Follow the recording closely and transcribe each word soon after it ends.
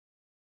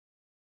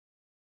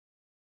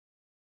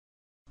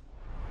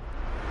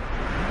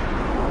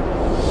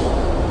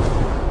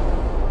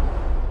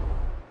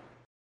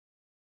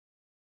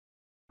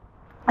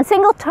A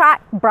single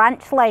track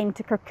branch line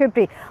to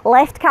Kirkcudbright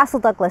left Castle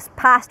Douglas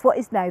past what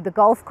is now the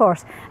golf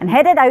course and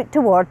headed out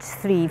towards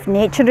Threave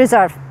Nature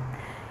Reserve.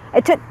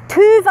 It took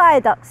 2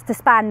 viaducts to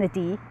span the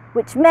Dee,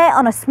 which met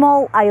on a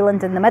small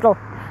island in the middle.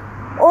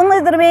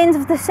 Only the remains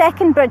of the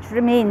second bridge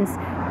remains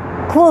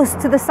close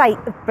to the site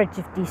of Bridge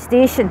of Dee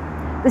station.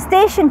 The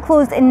station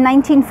closed in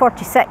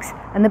 1946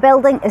 and the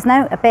building is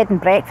now a bed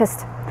and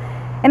breakfast.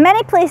 In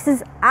many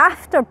places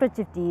after Bridge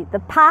of Dee, the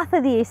path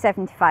of the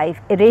A75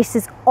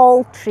 erases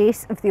all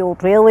trace of the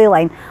old railway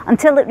line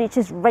until it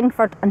reaches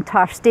Ringford and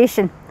Tarf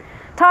Station.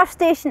 Tarf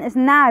Station is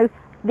now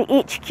the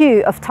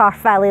HQ of Tarf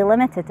Valley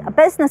Limited, a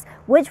business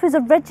which was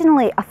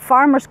originally a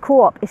farmers'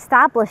 co-op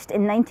established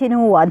in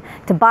 1901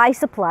 to buy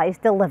supplies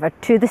delivered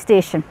to the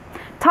station.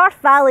 Tarf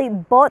Valley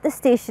bought the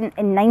station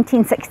in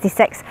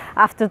 1966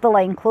 after the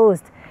line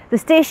closed. The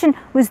station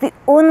was the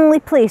only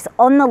place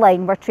on the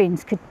line where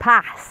trains could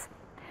pass.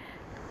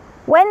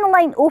 When the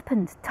line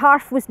opened,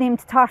 Tarf was named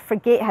Tarf for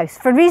Gatehouse,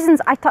 for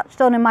reasons I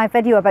touched on in my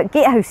video about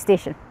Gatehouse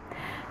Station.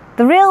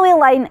 The railway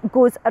line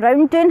goes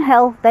around Doon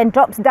Hill, then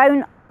drops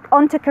down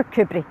onto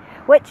Kirkcudbright,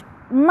 which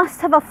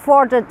must have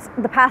afforded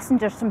the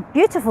passengers some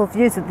beautiful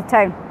views of the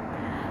town.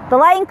 The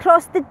line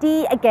crossed the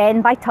Dee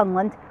again by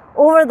Tungland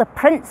over the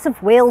Prince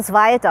of Wales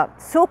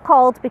Viaduct, so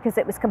called because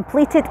it was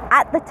completed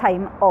at the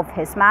time of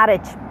his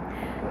marriage.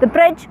 The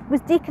bridge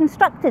was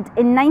deconstructed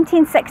in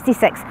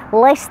 1966,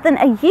 less than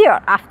a year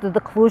after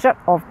the closure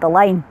of the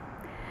line.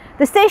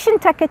 The station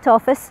ticket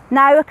office,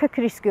 now a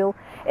cookery school,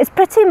 is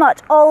pretty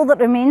much all that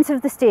remains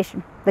of the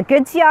station. The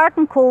goods yard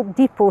and coal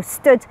depot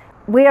stood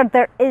where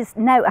there is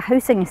now a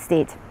housing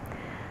estate.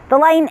 The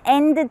line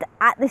ended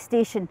at the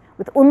station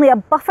with only a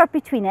buffer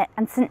between it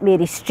and St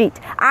Mary's Street,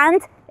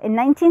 and in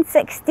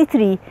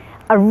 1963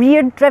 a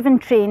rear-driven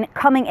train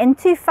coming in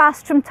too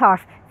fast from Tarf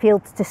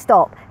failed to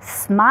stop,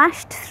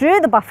 smashed through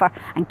the buffer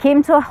and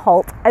came to a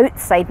halt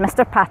outside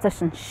Mr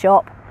Patterson's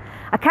shop.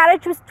 A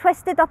carriage was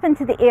twisted up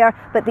into the air,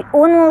 but the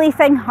only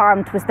thing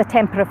harmed was the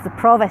temper of the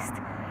provost.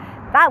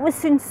 That was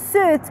soon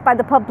soothed by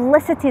the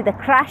publicity the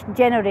crash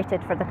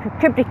generated for the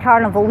Kirkcudbright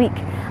Carnival Week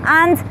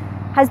and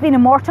has been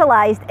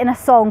immortalised in a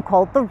song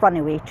called The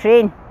Runaway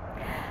Train.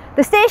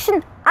 The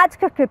station at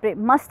Kirkcudbright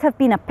must have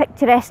been a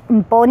picturesque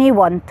and bonny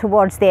one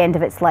towards the end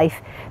of its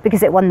life,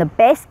 because it won the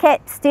Best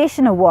Kept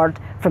Station Award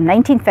from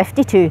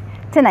 1952 to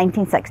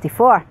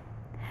 1964.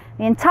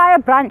 The entire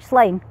branch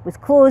line was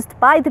closed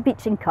by the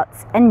Beeching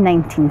Cuts in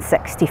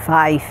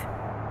 1965.